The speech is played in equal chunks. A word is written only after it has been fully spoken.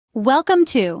Welcome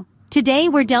to. Today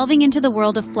we're delving into the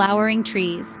world of flowering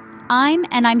trees.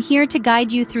 I'm here to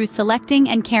guide you through selecting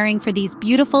and caring for these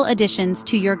beautiful additions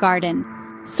to your garden.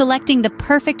 Selecting the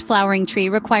perfect flowering tree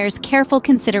requires careful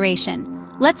consideration.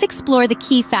 Let's explore the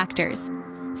key factors.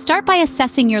 Start by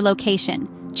assessing your location.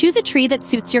 Choose a tree that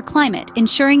suits your climate,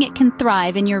 ensuring it can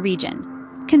thrive in your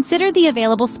region. Consider the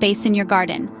available space in your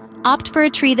garden. Opt for a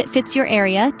tree that fits your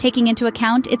area, taking into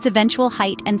account its eventual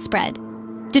height and spread.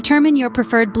 Determine your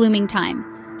preferred blooming time.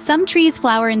 Some trees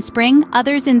flower in spring,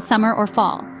 others in summer or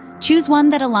fall. Choose one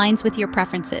that aligns with your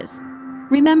preferences.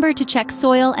 Remember to check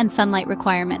soil and sunlight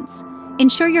requirements.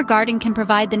 Ensure your garden can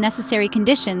provide the necessary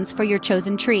conditions for your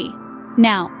chosen tree.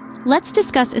 Now, let's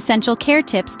discuss essential care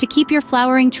tips to keep your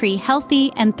flowering tree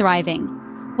healthy and thriving.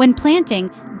 When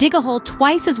planting, dig a hole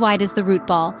twice as wide as the root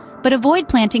ball, but avoid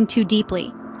planting too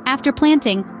deeply. After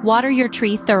planting, water your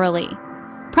tree thoroughly.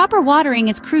 Proper watering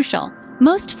is crucial.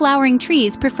 Most flowering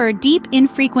trees prefer deep,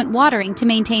 infrequent watering to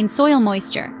maintain soil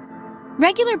moisture.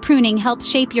 Regular pruning helps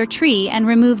shape your tree and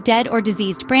remove dead or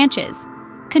diseased branches.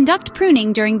 Conduct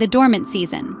pruning during the dormant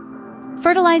season.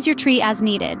 Fertilize your tree as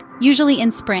needed, usually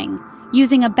in spring,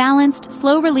 using a balanced,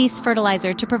 slow-release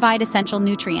fertilizer to provide essential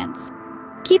nutrients.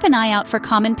 Keep an eye out for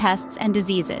common pests and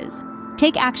diseases.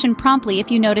 Take action promptly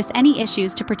if you notice any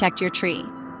issues to protect your tree.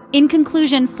 In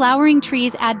conclusion, flowering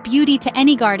trees add beauty to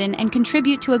any garden and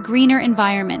contribute to a greener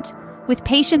environment. With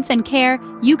patience and care,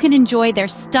 you can enjoy their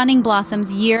stunning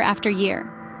blossoms year after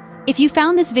year. If you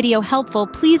found this video helpful,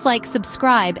 please like,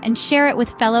 subscribe, and share it with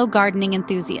fellow gardening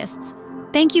enthusiasts.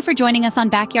 Thank you for joining us on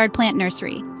Backyard Plant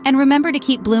Nursery, and remember to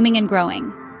keep blooming and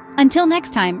growing. Until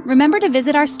next time, remember to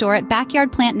visit our store at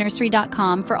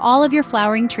backyardplantnursery.com for all of your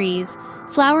flowering trees,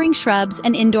 flowering shrubs,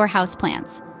 and indoor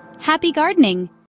houseplants. Happy gardening!